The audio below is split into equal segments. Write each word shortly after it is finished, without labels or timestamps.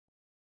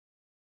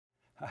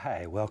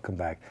Hi, welcome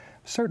back.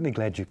 I'm certainly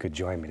glad you could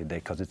join me today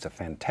because it's a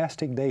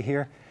fantastic day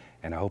here,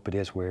 and I hope it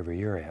is wherever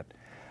you're at.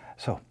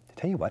 So,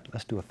 tell you what,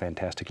 let's do a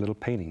fantastic little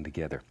painting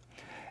together.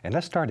 And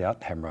let's start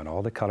out, have them run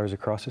all the colors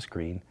across the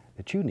screen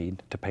that you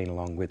need to paint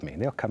along with me.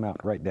 And they'll come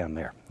out right down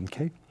there,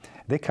 okay?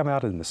 They come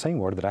out in the same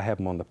order that I have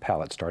them on the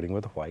palette, starting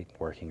with the white,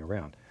 working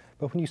around.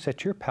 But when you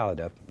set your palette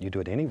up, you do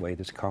it any way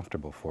that's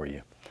comfortable for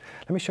you.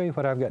 Let me show you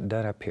what I've got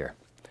done up here.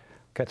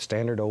 Got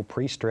standard old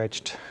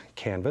pre-stretched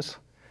canvas,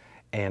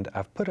 and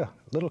I've put a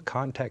little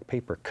contact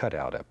paper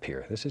cutout up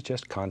here. This is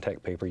just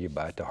contact paper you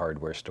buy at the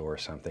hardware store or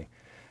something.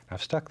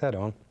 I've stuck that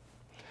on,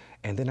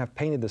 and then I've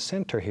painted the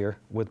center here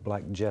with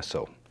black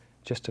gesso.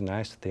 Just a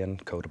nice thin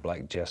coat of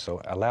black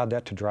gesso. Allowed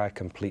that to dry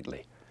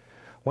completely.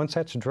 Once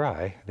that's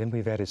dry, then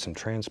we've added some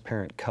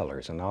transparent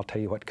colors, and I'll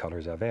tell you what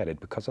colors I've added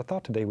because I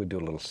thought today we'd do a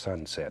little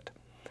sunset.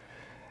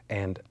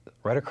 And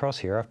right across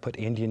here I've put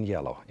Indian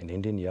yellow, and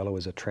Indian yellow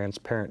is a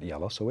transparent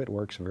yellow, so it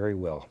works very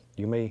well.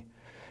 You may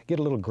get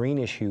a little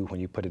greenish hue when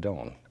you put it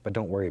on, but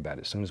don't worry about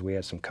it. As soon as we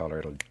add some color,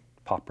 it'll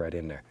pop right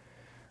in there.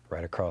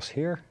 Right across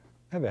here,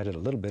 I've added a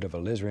little bit of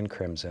alizarin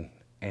crimson,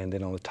 and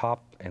then on the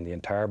top and the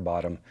entire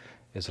bottom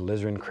is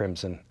alizarin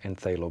crimson and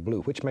phthalo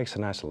blue, which makes a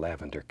nice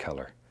lavender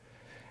color.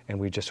 And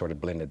we just sort of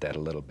blended that a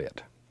little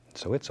bit.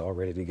 So it's all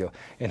ready to go.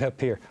 And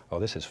up here, oh,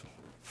 this is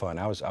fun.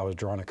 I was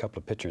drawing a couple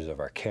of pictures of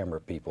our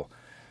camera people.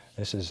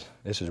 This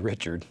is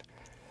Richard.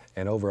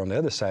 And over on the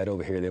other side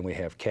over here, then we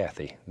have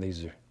Kathy.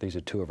 These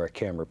are two of our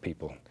camera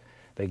people.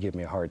 They give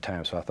me a hard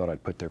time, so I thought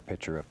I'd put their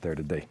picture up there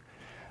today.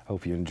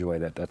 Hope you enjoy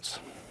that. That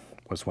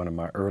was one of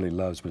my early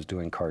loves, was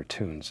doing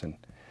cartoons. And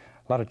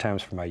a lot of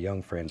times for my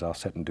young friends, I'll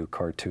sit and do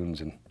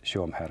cartoons and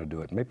show them how to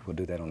do it. Maybe we'll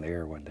do that on the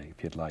air one day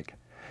if you'd like.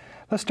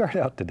 Let's start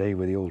out today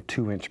with the old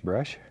 2-inch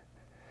brush.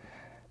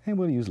 And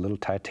we'll use a little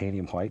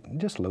titanium white and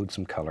just load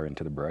some color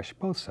into the brush,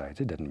 both sides,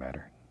 it doesn't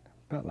matter.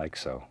 About like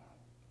so.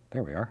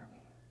 There we are.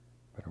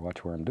 Better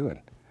watch where I'm doing.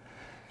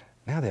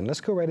 Now then, let's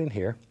go right in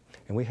here,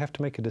 and we have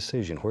to make a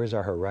decision. Where's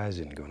our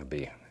horizon going to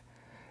be?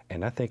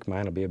 And I think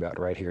mine will be about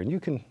right here. And you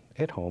can,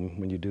 at home,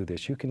 when you do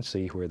this, you can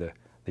see where the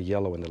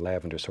yellow and the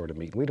lavender sort of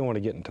meet. We don't want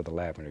to get into the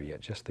lavender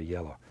yet, just the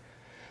yellow.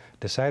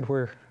 Decide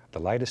where the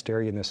lightest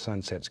area in this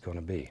sunset's going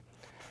to be.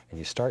 And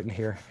you start in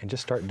here and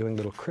just start doing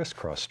little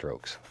crisscross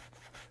strokes.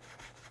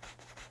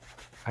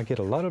 I get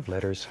a lot of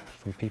letters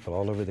from people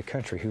all over the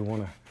country who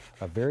want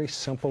a very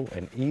simple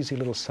and easy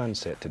little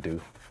sunset to do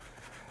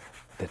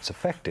that's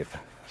effective.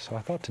 So I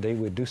thought today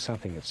we'd do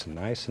something that's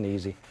nice and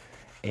easy.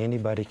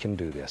 Anybody can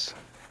do this.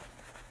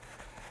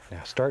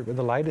 Now start with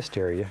the lightest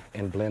area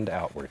and blend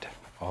outward.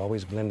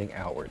 Always blending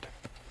outward.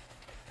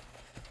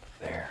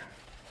 There.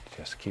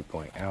 Just keep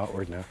going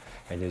outward now.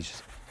 And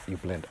you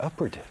blend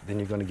upward. Then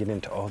you're going to get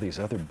into all these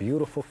other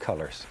beautiful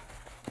colors.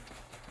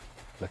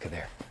 Look at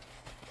there.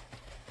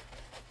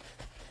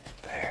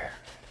 There.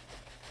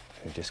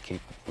 And just keep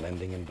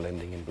blending and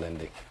blending and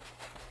blending.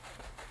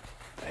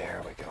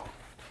 There we go.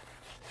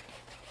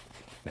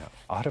 Now,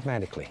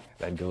 automatically,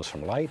 that goes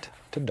from light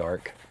to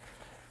dark,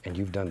 and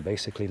you've done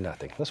basically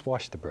nothing. Let's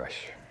wash the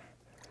brush.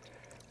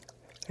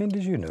 And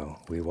as you know,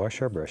 we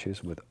wash our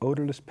brushes with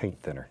odorless paint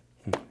thinner.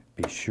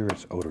 Be sure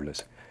it's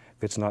odorless.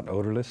 If it's not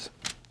odorless,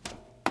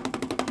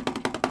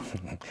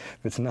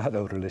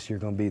 you're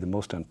going to be the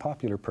most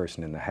unpopular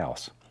person in the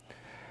house.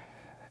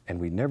 And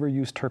we never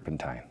use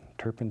turpentine.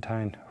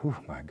 Turpentine, oh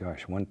my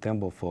gosh, one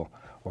thimbleful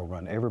will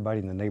run everybody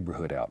in the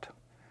neighborhood out.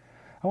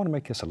 I want to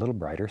make this a little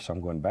brighter, so I'm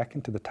going back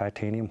into the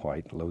titanium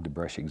white, load the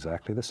brush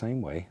exactly the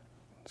same way.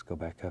 Let's go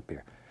back up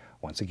here.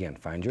 Once again,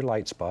 find your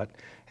light spot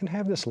and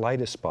have this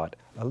lightest spot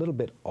a little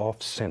bit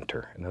off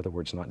center. In other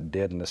words, not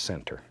dead in the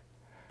center.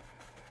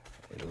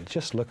 It'll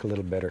just look a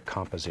little better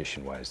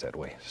composition-wise that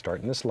way.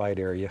 Start in this light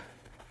area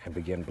and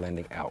begin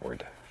blending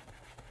outward.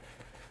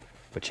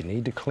 But you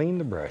need to clean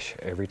the brush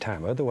every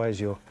time, otherwise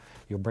you'll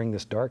bring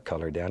this dark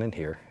color down in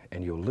here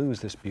and you'll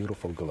lose this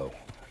beautiful glow.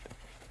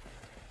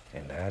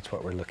 And that's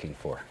what we're looking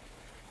for.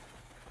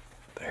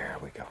 There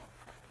we go.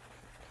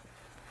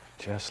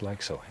 Just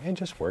like so. And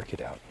just work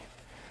it out.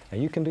 Now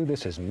you can do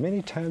this as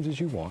many times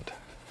as you want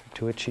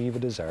to achieve a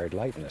desired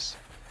lightness.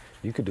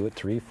 You could do it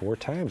 3-4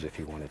 times if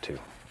you wanted to.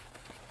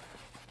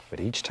 But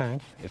each time,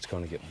 it's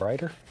going to get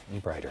brighter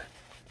and brighter.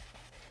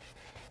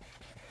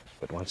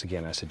 But once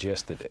again, I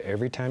suggest that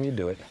every time you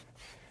do it,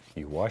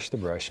 you wash the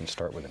brush and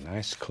start with a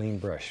nice clean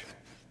brush.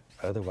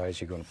 Otherwise,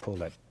 you're going to pull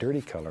that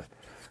dirty color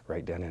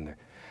right down in there.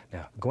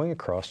 Now, going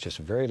across just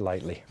very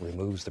lightly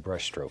removes the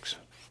brush strokes.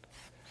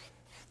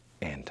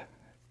 And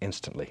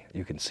instantly,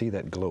 you can see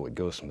that glow. It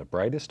goes from the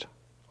brightest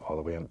all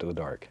the way up to the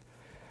dark.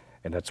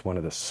 And that's one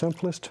of the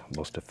simplest,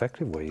 most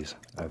effective ways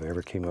I've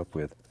ever came up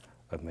with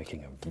of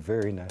making a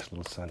very nice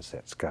little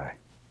sunset sky.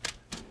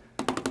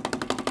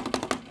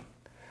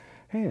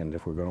 And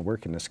if we're going to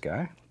work in the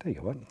sky, tell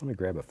you what, let me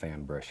grab a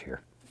fan brush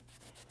here.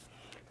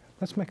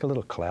 Let's make a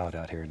little cloud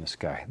out here in the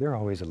sky. They're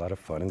always a lot of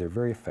fun and they're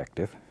very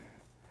effective.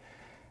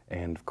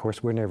 And of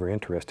course, we're never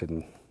interested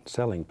in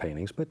selling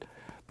paintings, but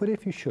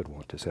if you should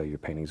want to sell your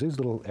paintings, these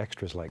little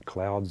extras like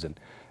clouds and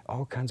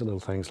all kinds of little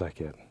things like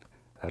that,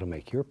 that'll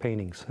make your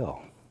painting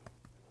sell.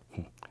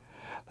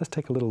 Let's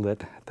take a little of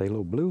that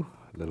phthalo blue,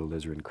 a little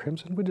alizarin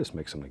crimson. We'll just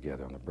mix them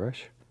together on the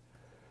brush,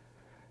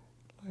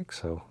 like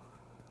so.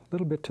 A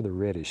little bit to the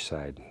reddish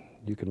side.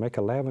 You can make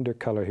a lavender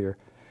color here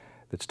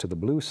that's to the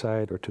blue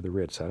side or to the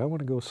red side. I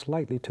want to go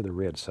slightly to the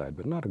red side,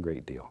 but not a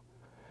great deal.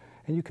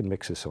 And you can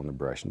mix this on the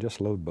brush and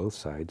just load both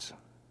sides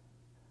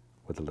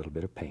with a little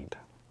bit of paint.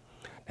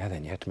 Now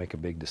then, you have to make a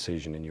big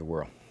decision in your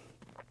world.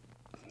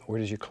 Where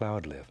does your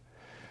cloud live?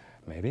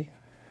 Maybe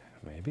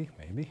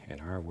in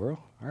our world,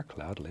 our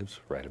cloud lives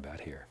right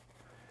about here.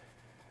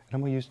 And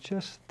I'm going to use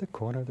just the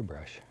corner of the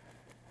brush.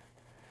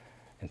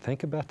 And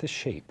think about the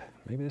shape.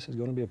 Maybe this is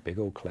going to be a big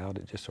old cloud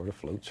that just sort of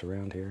floats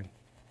around here and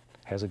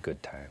has a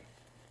good time.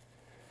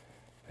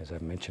 As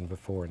I've mentioned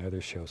before in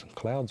other shows,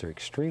 clouds are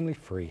extremely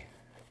free.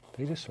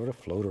 They just sort of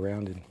float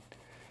around and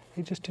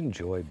they just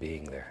enjoy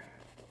being there.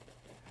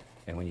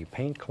 And when you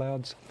paint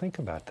clouds, think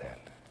about that.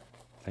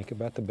 Think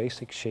about the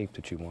basic shape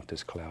that you want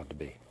this cloud to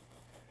be.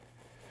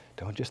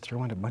 Don't just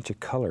throw in a bunch of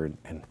color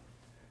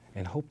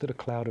and hope that a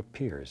cloud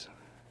appears.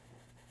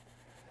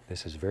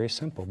 This is very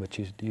simple, but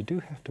you do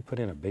have to put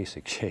in a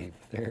basic shape.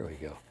 There we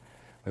go.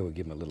 Maybe we'll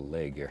give him a little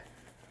leg here.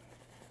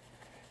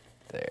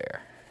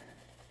 There.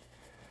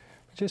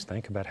 But just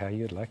think about how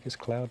you'd like this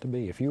cloud to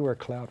be. If you were a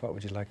cloud, what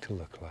would you like to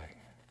look like?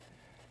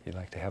 You'd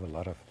like to have a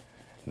lot of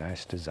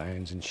nice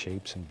designs and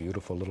shapes and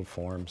beautiful little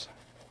forms.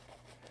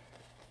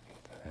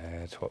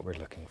 That's what we're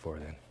looking for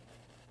then.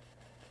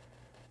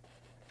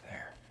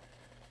 There.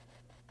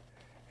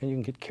 And you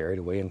can get carried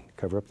away and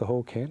cover up the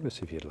whole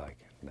canvas if you'd like.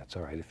 That's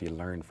all right if you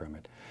learn from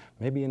it.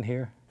 Maybe in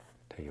here,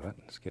 tell you what,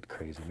 let's get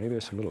crazy. Maybe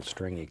there's some little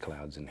stringy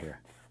clouds in here.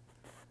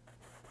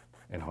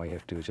 And all you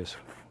have to do is just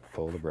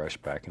pull the brush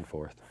back and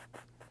forth.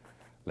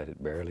 Let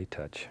it barely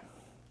touch.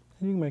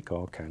 And you can make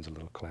all kinds of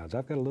little clouds.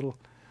 I've got a little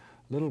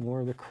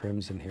more of the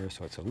crimson here,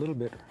 so it's a little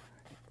bit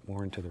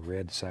more into the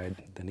red side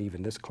than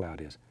even this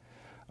cloud is.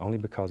 Only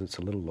because it's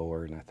a little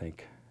lower, and I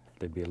think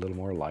there'd be a little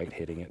more light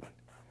hitting it.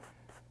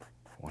 I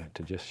want it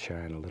to just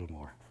shine a little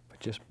more, but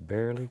just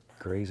barely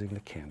grazing the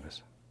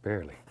canvas.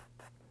 Barely.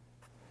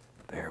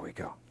 There we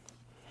go.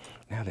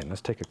 Now then,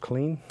 let's take a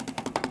clean,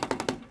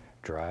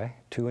 dry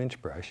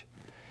 2-inch brush,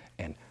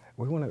 and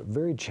we want to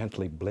very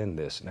gently blend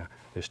this. Now,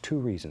 there's two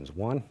reasons.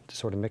 One, to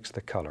sort of mix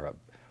the color up.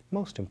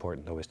 Most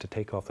important, though, is to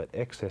take off that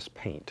excess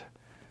paint.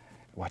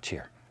 Watch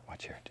here.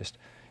 Watch here. Just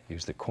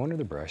use the corner of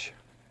the brush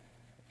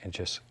and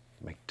just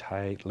make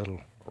tight little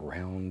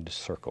round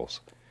circles.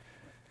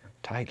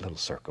 Tight little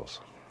circles.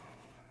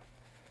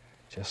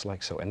 Just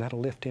like so. And that'll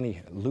lift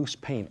any loose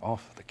paint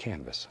off the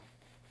canvas.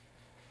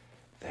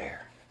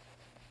 There.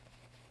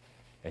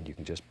 And you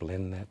can just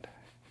blend that.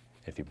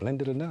 If you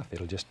blend it enough,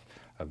 it'll just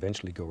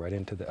eventually go right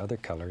into the other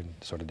color and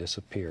sort of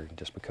disappear and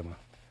just become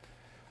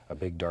a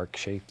big dark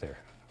shape there.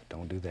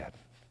 Don't do that.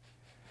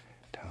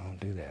 Don't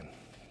do that.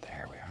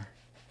 There we are.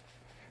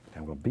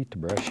 Now we'll beat the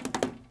brush.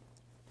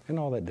 And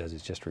all that does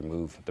is just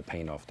remove the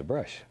paint off the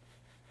brush.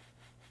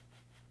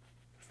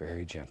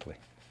 Very gently.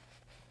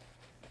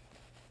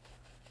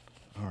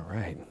 All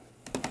right.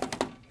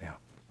 Now,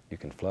 you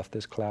can fluff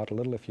this cloud a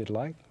little if you'd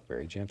like,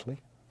 very gently.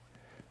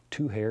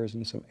 2 hairs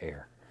and some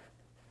air.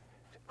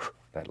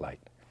 That light.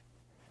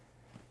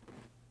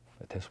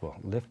 But this will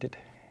lift it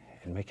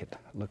and make it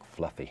look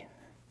fluffy.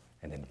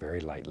 And then very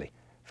lightly,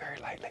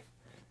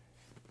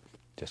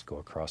 just go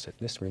across it.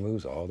 This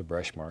removes all the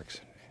brush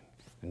marks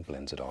and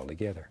blends it all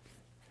together.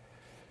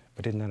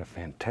 But isn't that a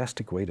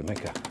fantastic way to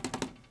make a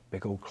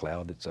big old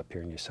cloud that's up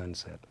here in your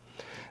sunset?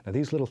 Now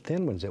these little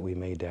thin ones that we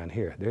made down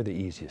here, they're the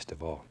easiest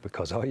of all,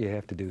 because all you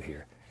have to do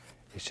here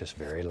is just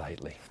very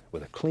lightly,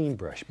 with a clean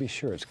brush, be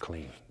sure it's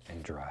clean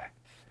and dry.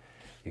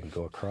 You can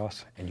go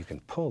across and you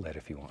can pull that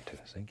if you want to.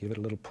 See, give it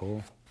a little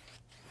pull,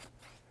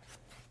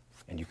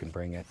 and you can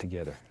bring that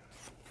together.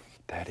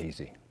 That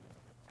easy.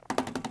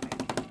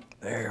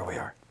 There we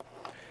are.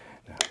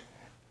 Now,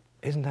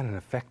 isn't that an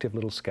effective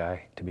little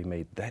sky to be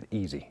made that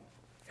easy?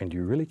 And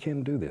you really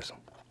can do this.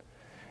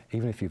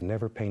 Even if you've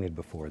never painted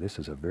before, this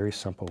is a very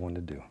simple one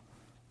to do.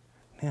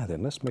 Now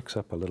then, let's mix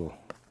up a little,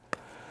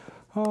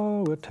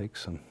 we'll take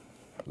some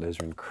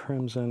alizarin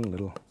crimson,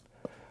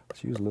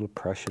 let's use a little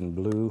Prussian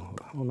blue.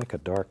 We'll make a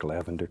dark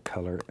lavender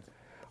color,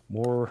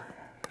 more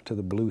to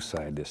the blue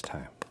side this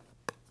time.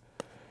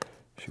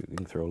 Shoot, you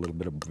can throw a little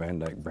bit of Van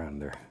Dyke brown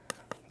there.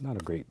 Not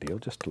a great deal,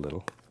 just a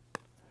little.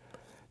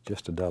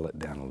 Just to dull it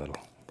down a little.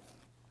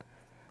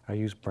 I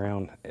use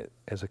brown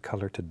as a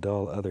color to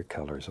dull other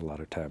colors a lot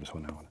of times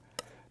when I want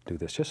to do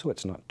this, just so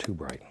it's not too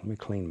bright. Let me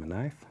clean my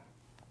knife.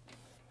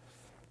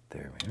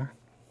 There we are.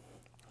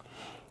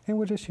 And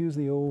we'll just use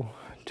the old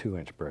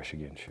 2-inch brush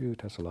again. Shoot,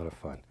 that's a lot of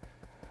fun.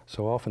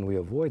 So often we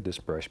avoid this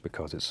brush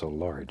because it's so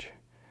large,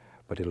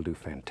 but it'll do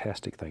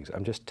fantastic things.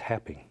 I'm just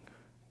tapping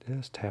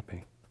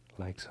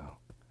like so.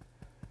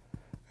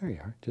 There you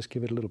are. Just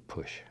give it a little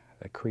push.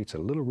 That creates a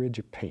little ridge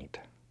of paint.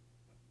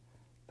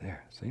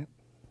 There, see it?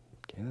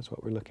 Okay, that's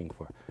what we're looking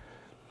for.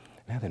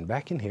 Now then,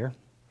 back in here,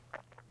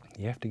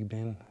 you have to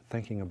begin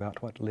thinking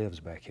about what lives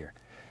back here.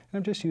 And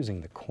I'm just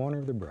using the corner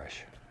of the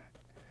brush.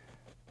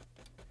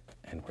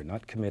 And we're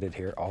not committed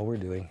here. All we're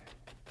doing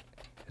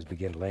is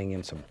begin laying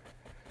in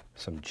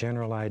some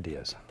general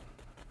ideas,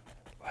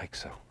 like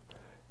so,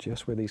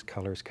 just where these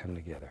colors come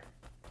together.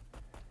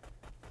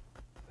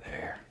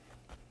 There.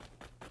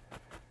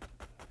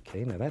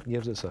 Okay, now that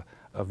gives us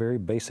a very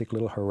basic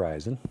little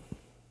horizon.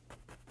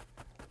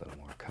 A little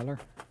more color.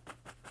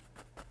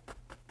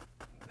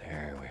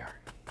 There we are.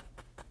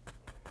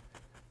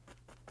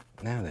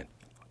 Now then,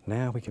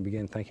 now we can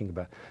begin thinking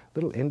about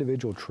little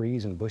individual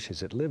trees and bushes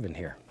that live in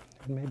here.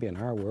 And maybe in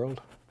our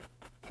world,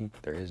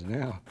 there is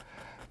now.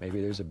 Maybe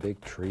there's a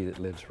big tree that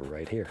lives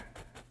right here.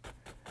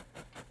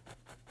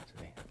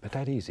 See? But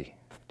that easy.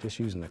 Just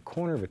using the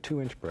corner of a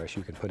 2-inch brush,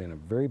 you can put in a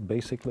very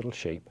basic little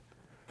shape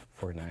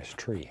for a nice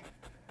tree.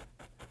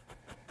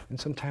 And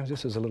sometimes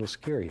this is a little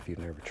scary if you've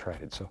never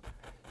tried it, so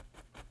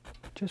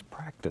just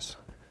practice.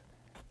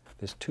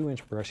 This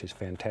 2-inch brush is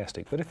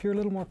fantastic, but if you're a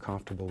little more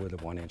comfortable with a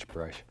 1-inch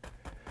brush,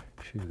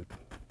 shoot,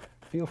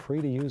 feel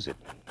free to use it.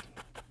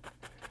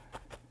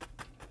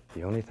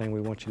 The only thing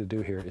we want you to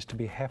do here is to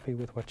be happy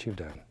with what you've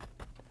done.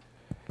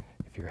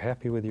 If you're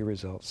happy with your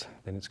results,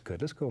 then it's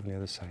good. Let's go over on the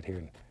other side here,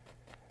 and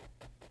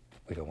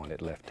we don't want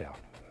it left out.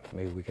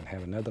 Maybe we can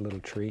have another little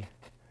tree.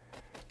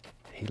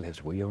 He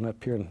lives way on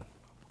up here and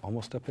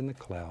almost up in the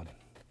cloud.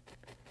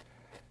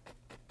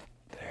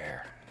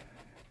 There.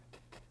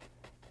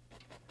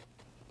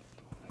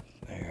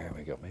 There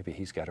we go. Maybe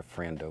he's got a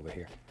friend over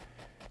here.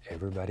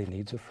 Everybody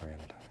needs a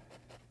friend.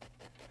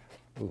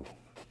 Ooh,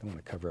 I want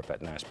to cover up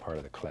that nice part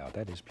of the cloud.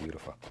 That is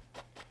beautiful.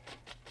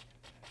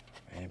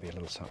 Maybe a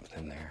little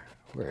something there,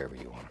 wherever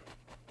you want them.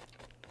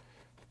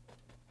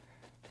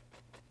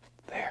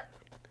 There.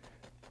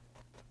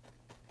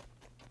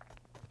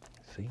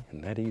 See,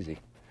 isn't that easy?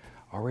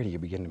 Already you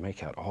begin to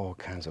make out all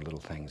kinds of little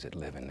things that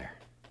live in there.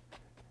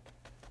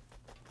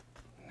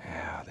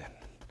 Now then,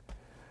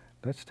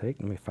 let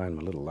me find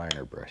my little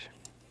liner brush.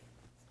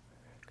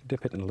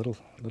 Dip it in a little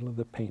of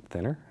the paint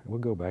thinner. We'll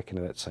go back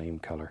into that same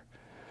color.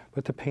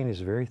 But the paint is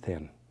very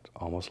thin. It's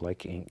almost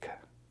like ink.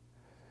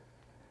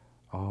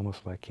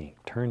 Almost like ink.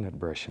 Turn that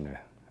brush in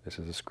there. This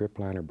is a script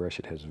liner brush.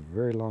 It has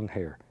very long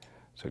hair,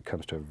 so it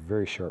comes to a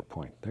very sharp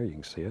point. There, you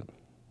can see it.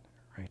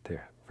 Right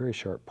there. Very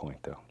sharp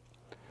point, though.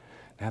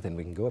 Now then,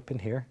 we can go up in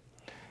here,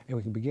 and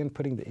we can begin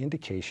putting the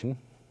indication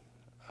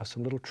of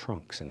some little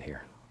trunks in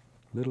here.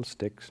 Little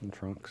sticks and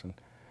trunks and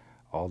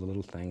all the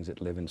little things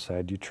that live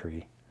inside your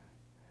tree.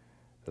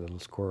 The little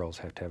squirrels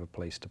have to have a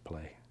place to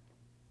play.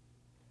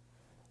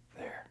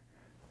 There.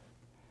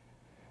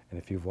 And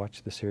if you've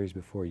watched the series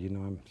before, you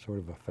know I'm sort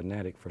of a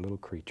fanatic for little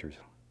creatures.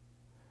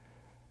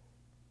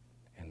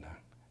 And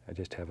I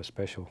just have a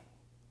special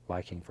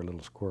liking for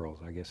little squirrels,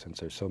 I guess, since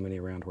there's so many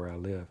around where I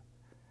live.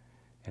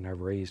 And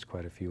I've raised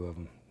quite a few of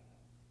them.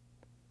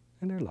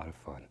 And they're a lot of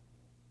fun.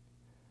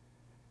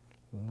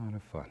 A lot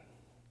of fun.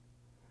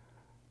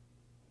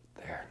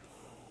 There.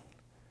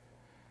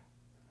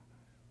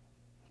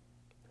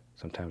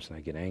 Sometimes when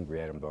I get angry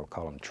at them, I'll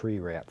call them tree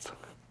rats.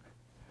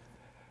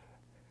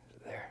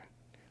 There.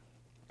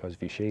 Because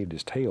if you shaved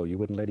his tail, you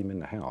wouldn't let him in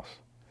the house.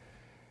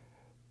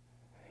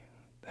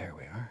 There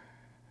we are.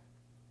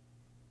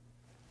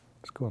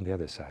 Let's go on the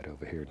other side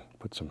over here and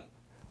put some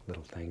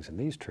little things in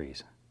these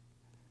trees.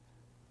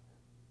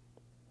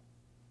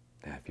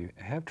 Now, if you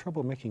have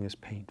trouble making this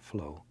paint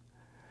flow,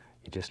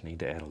 you just need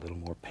to add a little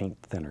more paint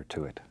thinner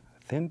to it.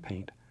 Thin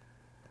paint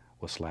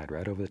will slide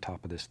right over the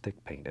top of this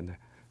thick paint. And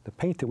the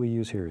paint that we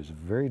use here is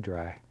very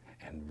dry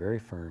and very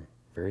firm,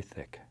 very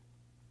thick.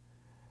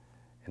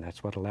 And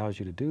that's what allows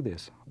you to do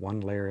this one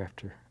layer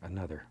after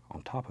another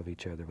on top of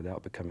each other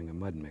without becoming a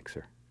mud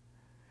mixer.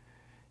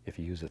 If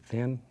you use a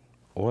thin,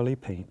 oily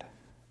paint,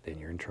 then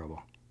you're in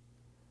trouble.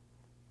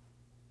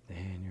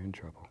 Then you're in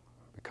trouble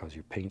because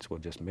your paints will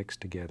just mix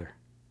together.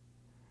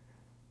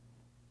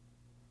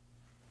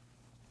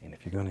 And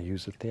if you're going to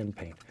use a thin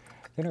paint,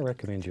 then I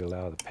recommend you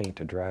allow the paint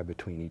to dry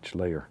between each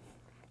layer.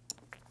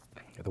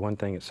 The one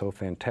thing that's so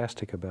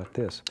fantastic about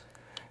this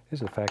is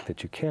the fact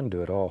that you can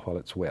do it all while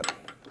it's wet.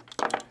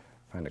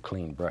 Find a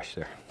clean brush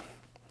there.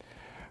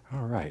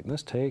 All right,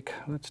 let's take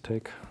a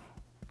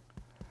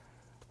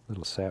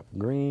little sap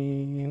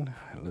green,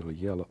 a little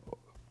yellow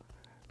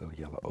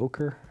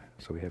ochre.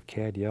 So we have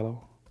cad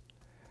yellow,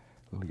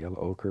 a little yellow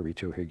ochre.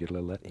 Reach over here, get a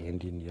little of that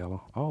Indian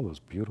yellow. All those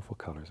beautiful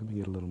colors. Let me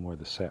get a little more of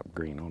the sap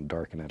green. I'll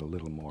darken that a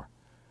little more.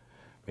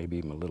 Maybe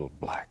even a little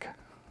black.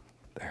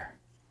 There.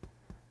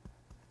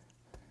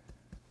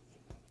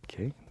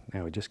 Okay,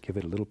 now we just give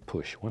it a little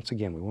push. Once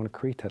again, we want to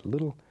create that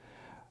little,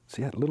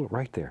 see that little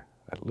right there,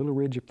 that little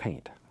ridge of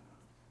paint.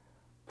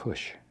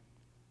 Push.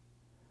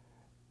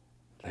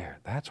 There,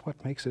 that's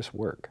what makes this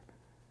work.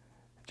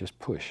 Just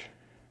push.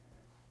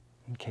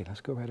 Okay, let's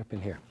go right up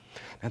in here.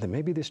 Now then,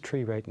 maybe this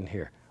tree right in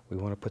here, we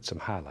want to put some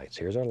highlights.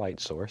 Here's our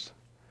light source.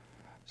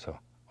 So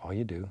all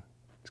you do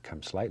is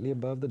come slightly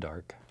above the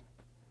dark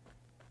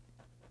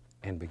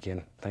and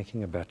begin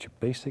thinking about your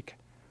basic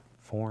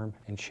form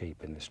and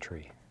shape in this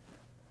tree.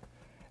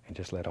 And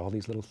just let all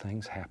these little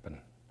things happen.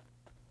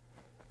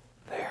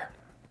 There.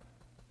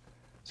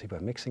 See, by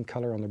mixing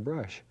color on the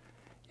brush,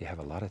 you have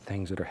a lot of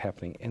things that are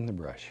happening in the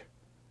brush.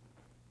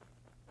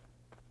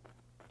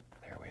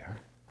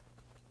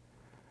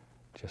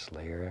 just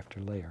layer after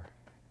layer.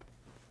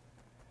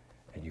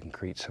 And you can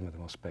create some of the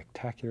most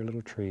spectacular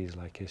little trees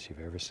like this you've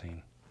ever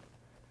seen.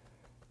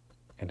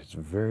 And it's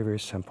very, very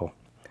simple.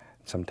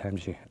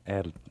 Sometimes you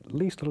add at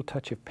least a little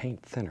touch of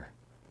paint thinner.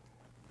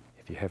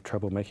 If you have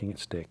trouble making it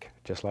stick,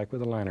 just like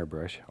with a liner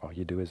brush, all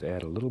you do is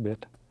add a little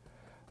bit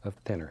of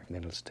thinner and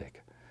then it'll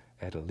stick.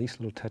 Add at least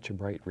a little touch of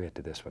bright red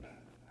to this one.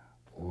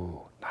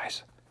 Ooh,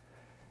 nice.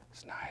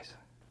 It's nice.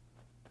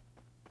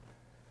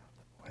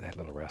 Boy, that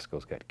little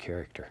rascal's got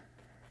character.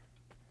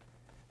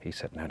 He's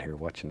sitting out here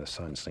watching the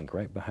sun sink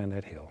right behind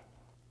that hill.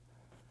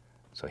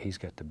 So he's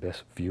got the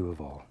best view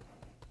of all.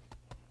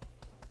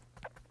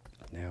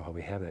 Now, while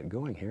we have that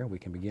going here, we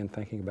can begin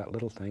thinking about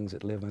little things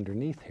that live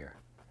underneath here.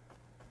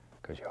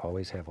 Because you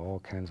always have all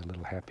kinds of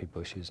little happy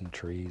bushes and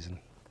trees and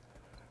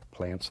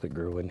plants that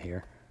grow in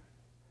here.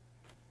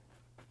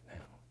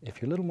 Now,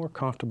 if you're a little more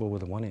comfortable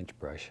with a 1-inch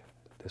brush,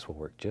 this will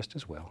work just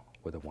as well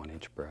with a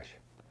 1-inch brush.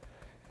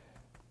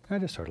 I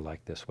just sort of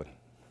like this one.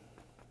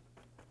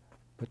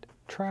 But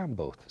try them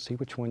both. See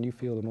which one you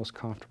feel the most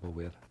comfortable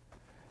with,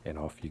 and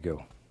off you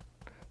go.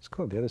 Let's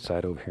go on the other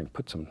side over here and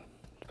put some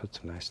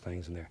nice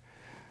things in there.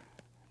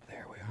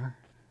 There we are.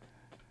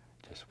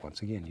 Just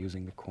once again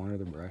using the corner of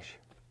the brush.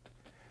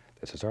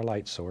 This is our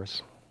light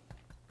source,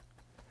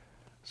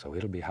 so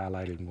it'll be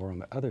highlighted more on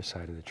the other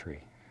side of the tree.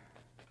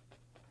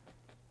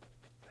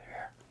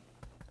 There.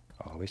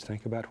 Always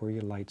think about where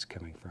your light's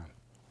coming from.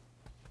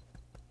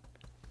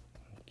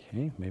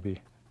 Okay, maybe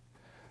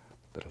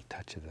a little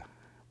touch of the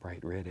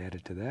bright red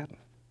added to that.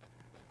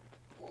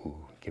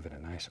 Ooh, give it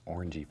a nice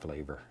orangey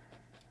flavor.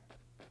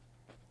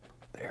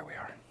 There we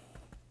are.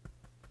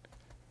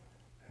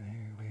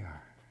 There we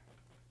are.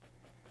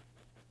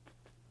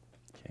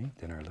 Okay,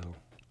 then our little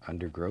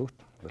undergrowth,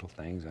 little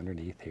things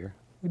underneath here.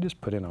 We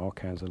just put in all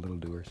kinds of little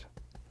doers.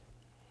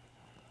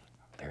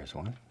 There's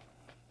one.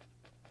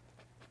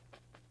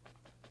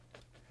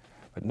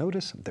 But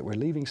notice that we're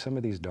leaving some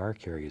of these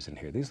dark areas in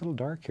here. These little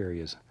dark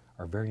areas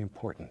are very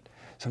important.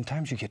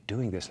 Sometimes you get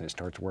doing this and it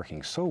starts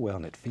working so well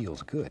and it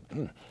feels good.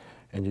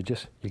 And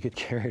you get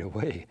carried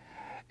away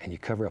and you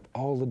cover up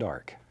all the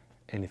dark.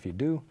 And if you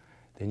do,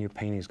 then your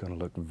painting is going to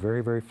look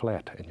very, very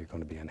flat and you're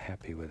going to be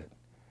unhappy with it.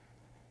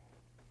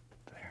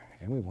 There.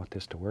 And we want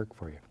this to work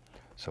for you.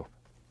 So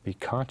be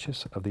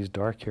conscious of these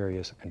dark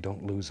areas and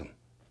don't lose them.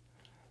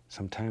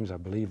 Sometimes I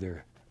believe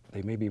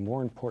they may be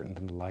more important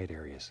than the light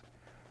areas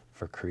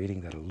for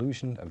creating that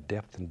illusion of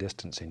depth and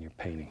distance in your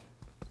painting.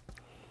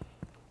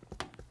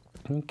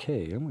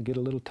 Okay, I'm going to get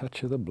a little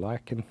touch of the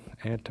black and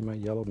add to my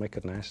yellow, make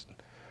a nice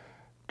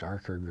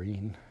darker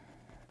green.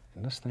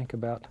 And let's think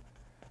about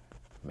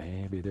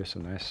maybe there's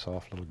some nice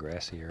soft little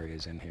grassy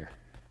areas in here.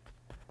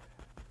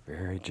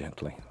 Very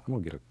gently. I'm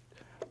going to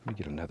let me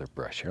get another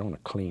brush here. I want a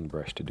clean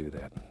brush to do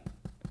that.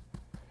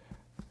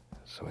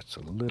 So it's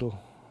a little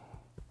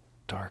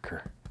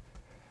darker.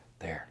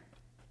 There.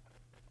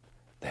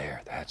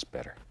 There, that's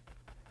better.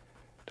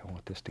 Don't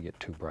want this to get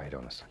too bright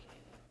on us.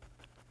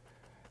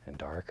 And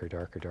darker,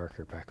 darker,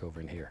 darker back over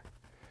in here.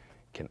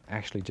 Can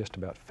actually just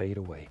about fade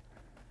away.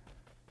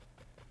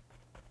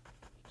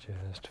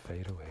 Just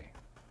fade away.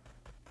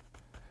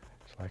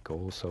 It's like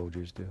old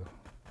soldiers do.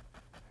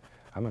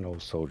 I'm an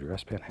old soldier. I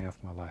spent half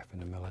my life in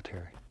the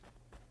military.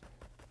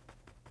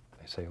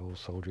 They say old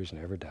soldiers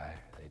never die.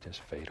 They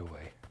just fade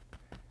away.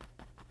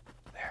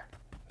 There.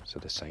 So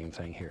the same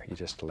thing here. You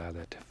just allow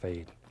that to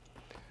fade.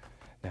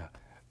 Now,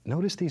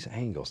 notice these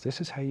angles.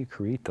 This is how you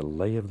create the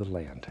lay of the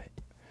land.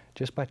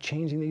 Just by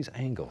changing these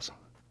angles,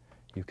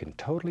 you can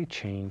totally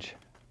change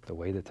the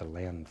way that the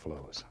land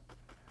flows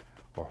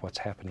or what's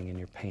happening in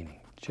your painting,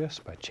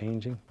 just by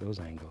changing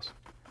those angles.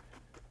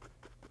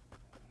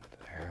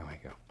 There we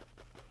go.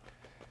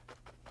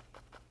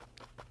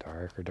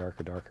 Darker,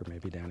 darker, darker,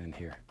 maybe down in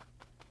here.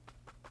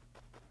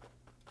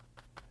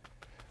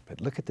 But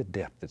look at the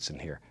depth that's in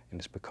here, and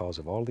it's because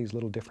of all these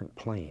little different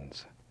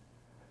planes.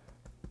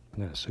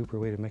 Isn't that a super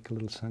way to make a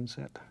little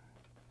sunset?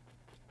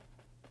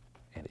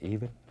 And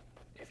even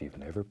if you've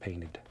never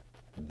painted,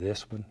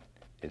 this one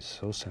is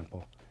so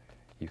simple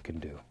you can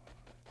do.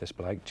 This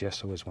black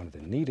gesso is one of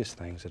the neatest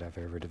things that I've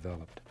ever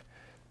developed.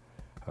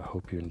 I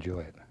hope you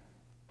enjoy it.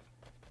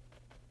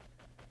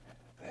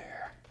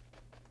 There.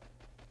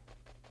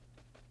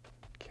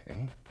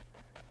 Okay,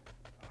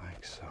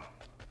 like so.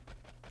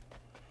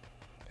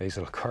 These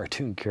little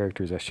cartoon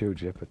characters I showed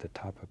you up at the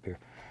top up here.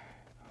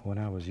 When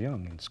I was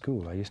young in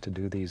school, I used to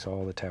do these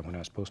all the time when I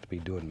was supposed to be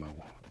doing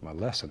my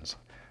lessons.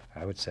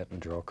 I would sit and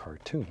draw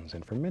cartoons,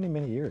 and for many,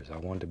 many years I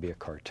wanted to be a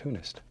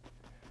cartoonist.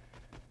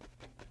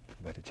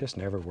 But it just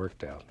never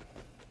worked out.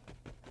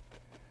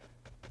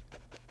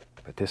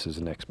 But this is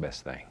the next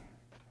best thing.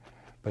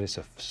 But it's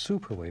a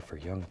super way for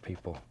young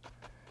people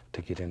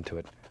to get into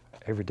it.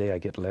 Every day I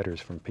get letters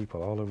from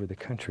people all over the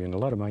country, and a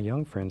lot of my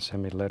young friends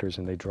send me letters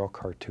and they draw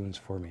cartoons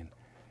for me, and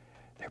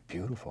they're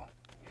beautiful.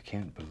 You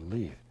can't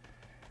believe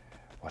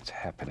what's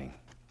happening.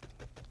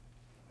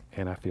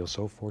 And I feel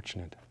so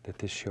fortunate that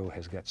this show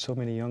has got so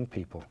many young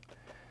people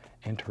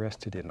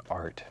interested in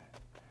art.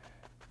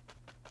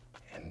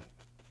 And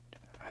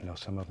I I know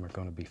some of them are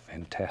going to be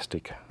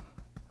fantastic.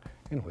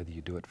 And whether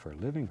you do it for a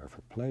living or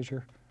for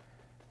pleasure,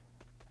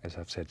 as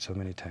I've said so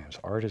many times,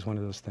 art is one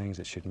of those things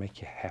that should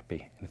make you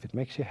happy. And if it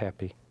makes you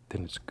happy,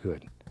 then it's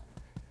good.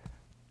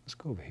 Let's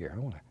go over here. I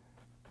want to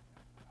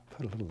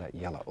put a little of that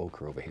yellow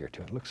ochre over here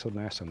too. It looks so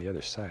nice on the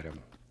other side.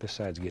 This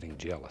side's getting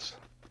jealous.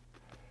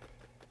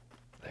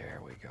 There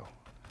we go.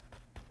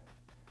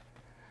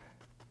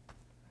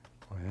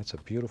 Boy, that's a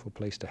beautiful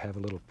place to have a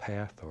little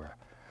path or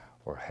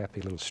a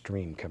happy little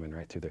stream coming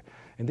right through there.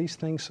 And these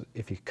things,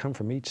 if you come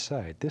from each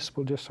side, this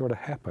will just sort of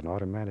happen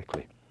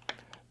automatically.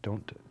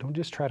 Don't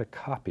just try to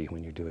copy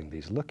when you're doing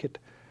these. Look at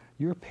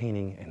your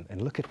painting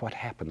and look at what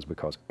happens,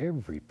 because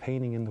every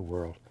painting in the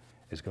world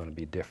is going to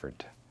be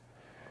different.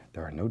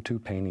 There are no two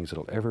paintings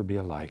that'll ever be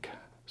alike.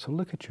 So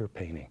look at your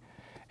painting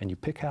and you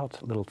pick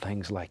out little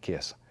things like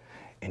this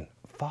and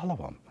follow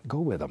them, go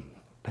with them.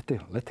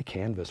 Let the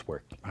canvas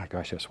work. My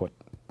gosh,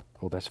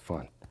 that's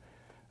fun.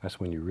 That's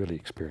when you really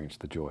experience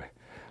the joy.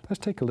 Let's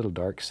take a little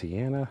dark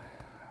sienna,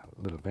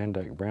 a little Van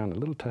Dyke brown, a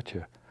little touch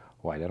of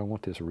white. I don't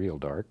want this real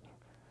dark.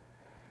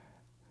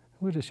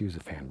 We'll just use a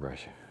fan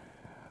brush.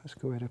 Let's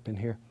go right up in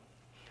here.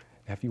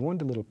 Now, if you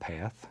wanted a little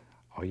path,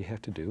 all you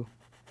have to do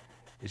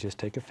is just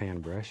take a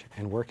fan brush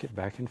and work it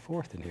back and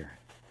forth in here.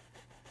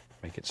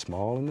 Make it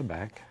small in the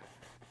back,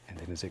 and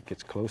then as it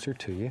gets closer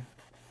to you,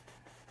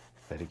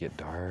 let it get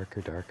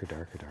darker, darker,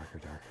 darker, darker,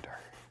 darker, darker.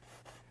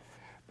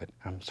 But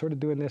I'm sort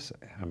of doing this,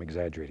 I'm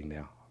exaggerating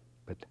now,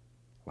 but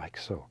like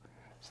so.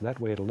 So that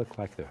way it'll look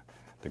like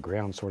the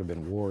ground's sort of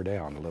been wore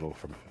down a little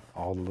from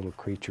all the little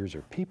creatures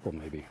or people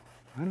maybe.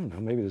 I don't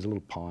know, maybe there's a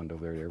little pond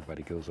over there that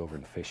everybody goes over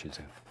and fishes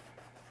in.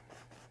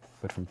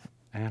 But from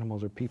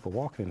animals or people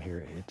walking in here,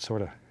 it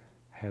sort of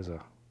has a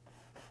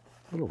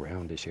little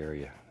roundish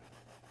area.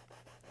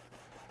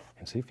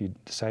 And see, if you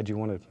decide you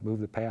want to move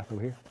the path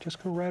over here,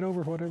 just go right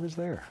over whatever's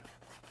there.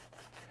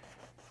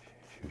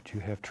 Shoot,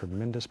 you have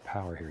tremendous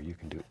power here. You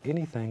can do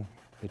anything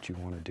that you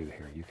want to do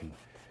here. You can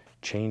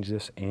change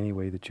this any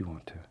way that you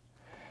want to.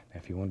 Now,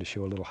 if you want to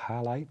show a little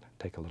highlight,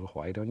 take a little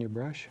white on your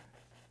brush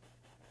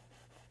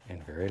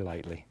and very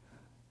lightly,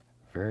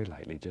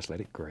 just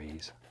let it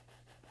graze.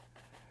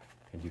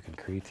 And you can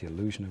create the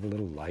illusion of a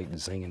little light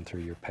zinging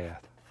through your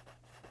path.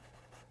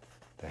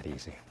 That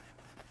easy.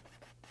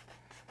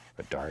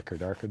 But darker,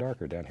 darker,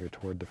 darker down here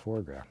toward the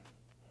foreground.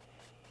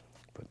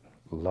 But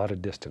a lot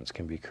of distance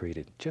can be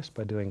created just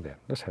by doing that.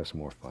 Let's have some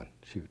more fun.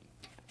 Shoot,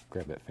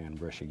 grab that fan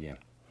brush again.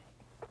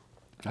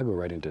 I'll go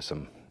right into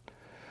some,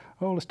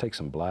 let's take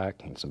some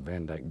black and some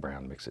Van Dyke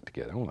brown, mix it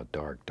together. I want a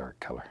dark, dark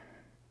color.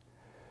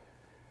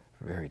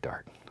 Very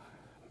dark.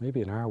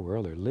 Maybe in our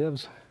world there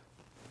lives,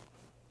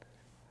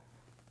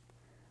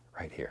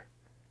 right here,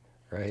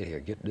 right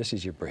here. This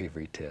is your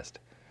bravery test.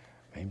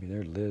 Maybe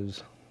there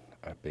lives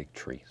a big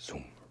tree.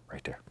 Zoom,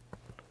 right there.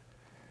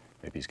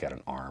 Maybe he's got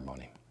an arm on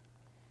him.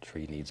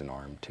 Tree needs an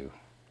arm too.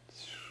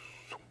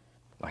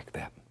 Like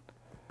that.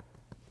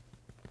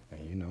 Now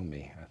you know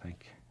me. I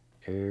think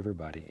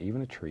everybody,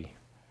 even a tree,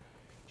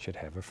 should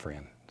have a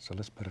friend. So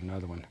let's put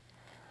another one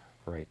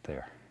right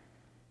there.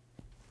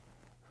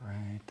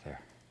 Right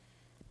there.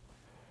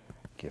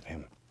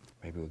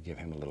 Maybe we'll give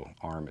him a little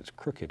arm that's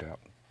crooked out.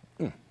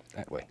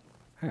 That way,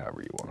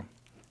 however you want them.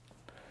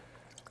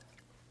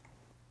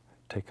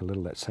 Take a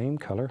little of that same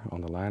color on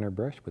the liner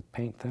brush with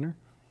paint thinner.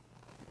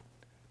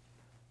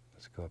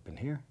 Let's go up in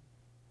here.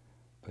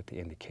 Put the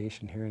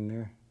indication here and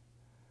there.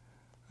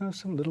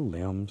 Some little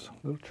limbs.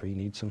 Little tree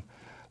needs some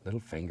little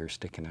fingers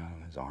sticking out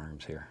on his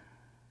arms here.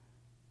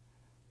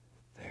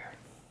 There.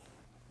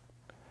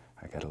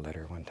 I got a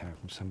letter one time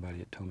from somebody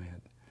that told me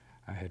that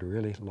I had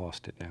really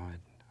lost it now.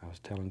 I was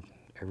telling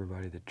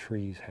everybody that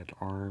trees had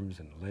arms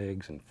and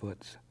legs and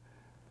foots.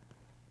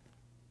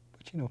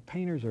 But you know,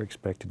 painters are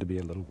expected to be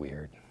a little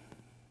weird.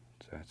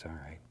 So that's all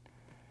right.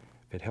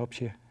 If it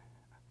helps you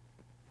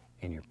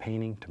in your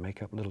painting to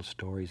make up little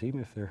stories,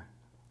 even if they're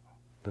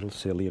a little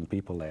silly and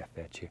people laugh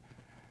at you,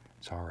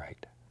 it's all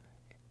right.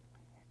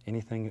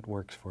 Anything that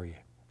works for you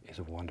is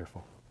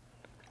wonderful.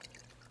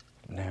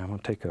 Now I'm going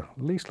to take at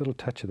least a little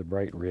touch of the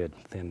bright red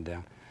thin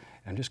down.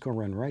 I'm just going to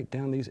run right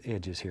down these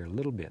edges here a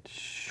little bit.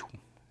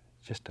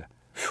 Just a,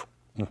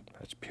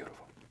 that's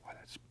beautiful. Boy,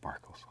 that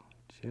sparkles.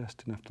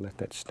 Just enough to let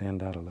that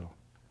stand out a little.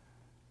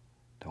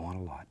 Don't want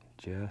a lot.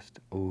 Just,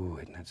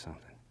 isn't that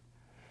something?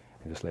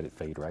 And just let it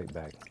fade right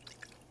back.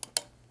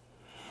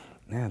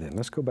 Now then,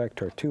 let's go back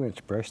to our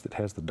 2-inch brush that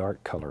has the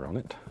dark color on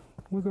it.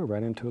 We'll go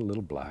right into a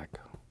little black.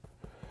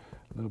 A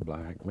little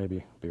black,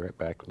 maybe be right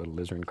back, a little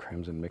alizarin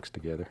crimson mixed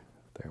together.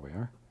 There we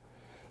are.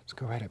 Let's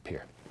go right up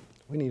here.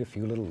 We need a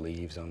few little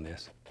leaves on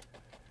this.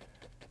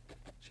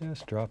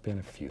 Just drop in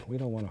a few. We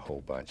don't want a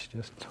whole bunch,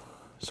 just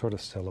sort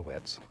of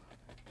silhouettes.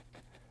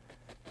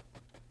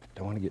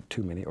 Don't want to get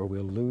too many or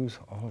we'll lose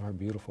all of our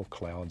beautiful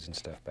clouds and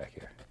stuff back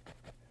here.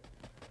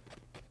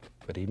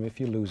 But even if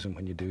you lose them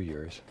when you do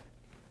yours,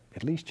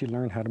 at least you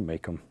learn how to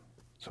make them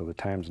so the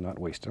time's not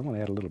wasted. I'm going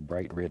to add a little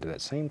bright red to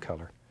that same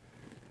color.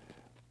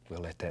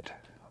 We'll let that,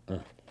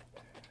 the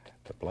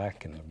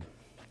black and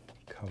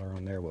the color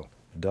on there will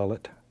dull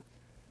it.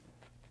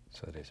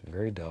 So it is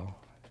very dull.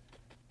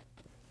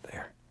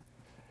 There.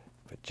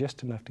 But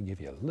just enough to give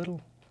you a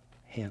little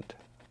hint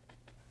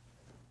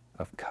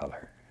of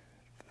color.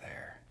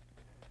 There.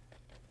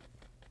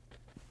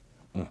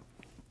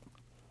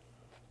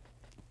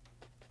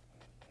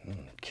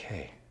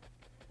 Okay.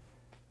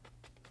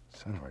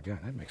 Son of a gun,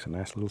 that makes a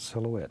nice little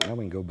silhouette. Now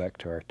we can go back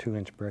to our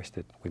 2-inch brush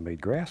that we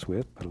made grass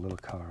with, put a little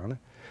color on it.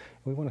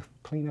 We want to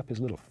clean up his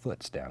little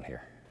foots down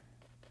here.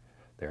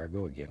 There I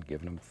go again,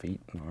 giving him feet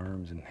and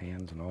arms and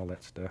hands and all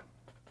that stuff.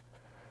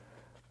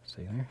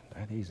 See there?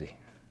 That easy.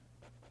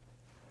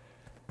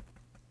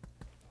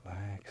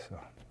 Like so.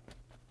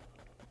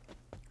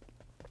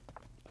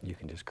 You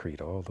can just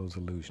create all those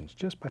illusions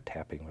just by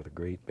tapping with a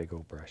great big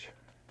old brush.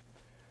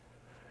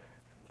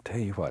 Tell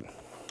you what,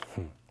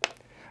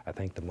 I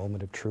think the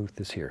moment of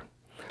truth is here.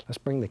 Let's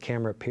bring the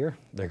camera up here.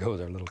 There goes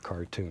our little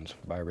cartoons.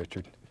 Bye,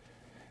 Richard.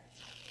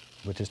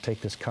 We'll just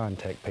take this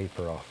contact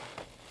paper off.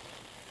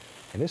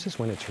 And this is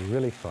when it's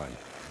really fun.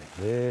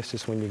 This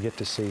is when you get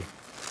to see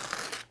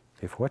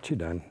if what you've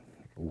done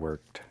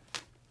worked.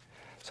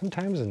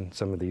 Sometimes in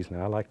some of these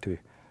now, I like to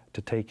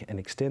take and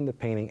extend the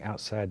painting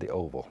outside the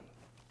oval.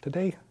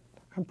 Today,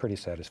 I'm pretty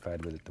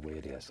satisfied with it the way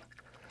it is.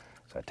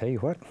 So I tell you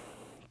what,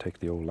 take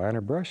the old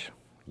liner brush,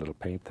 a little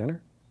paint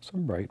thinner,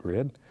 some bright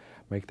red,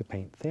 make the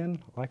paint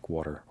thin like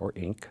water or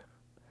ink,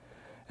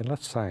 and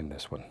let's sign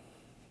this one.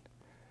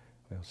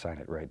 We'll sign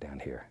it right down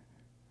here.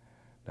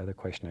 Another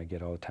question I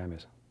get all the time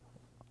is,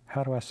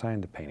 how do I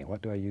sign the painting?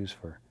 What do I use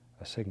for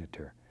a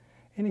signature?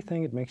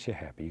 Anything that makes you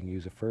happy. You can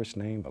use a first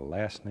name, a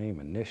last name,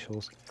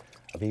 initials.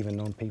 I've even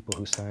known people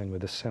who sign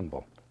with a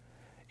symbol.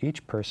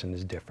 Each person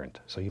is different,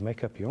 so you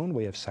make up your own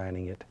way of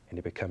signing it, and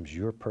it becomes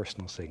your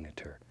personal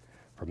signature.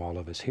 From all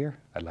of us here,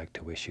 I'd like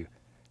to wish you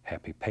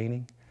happy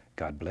painting,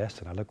 God bless,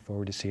 and I look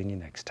forward to seeing you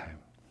next time.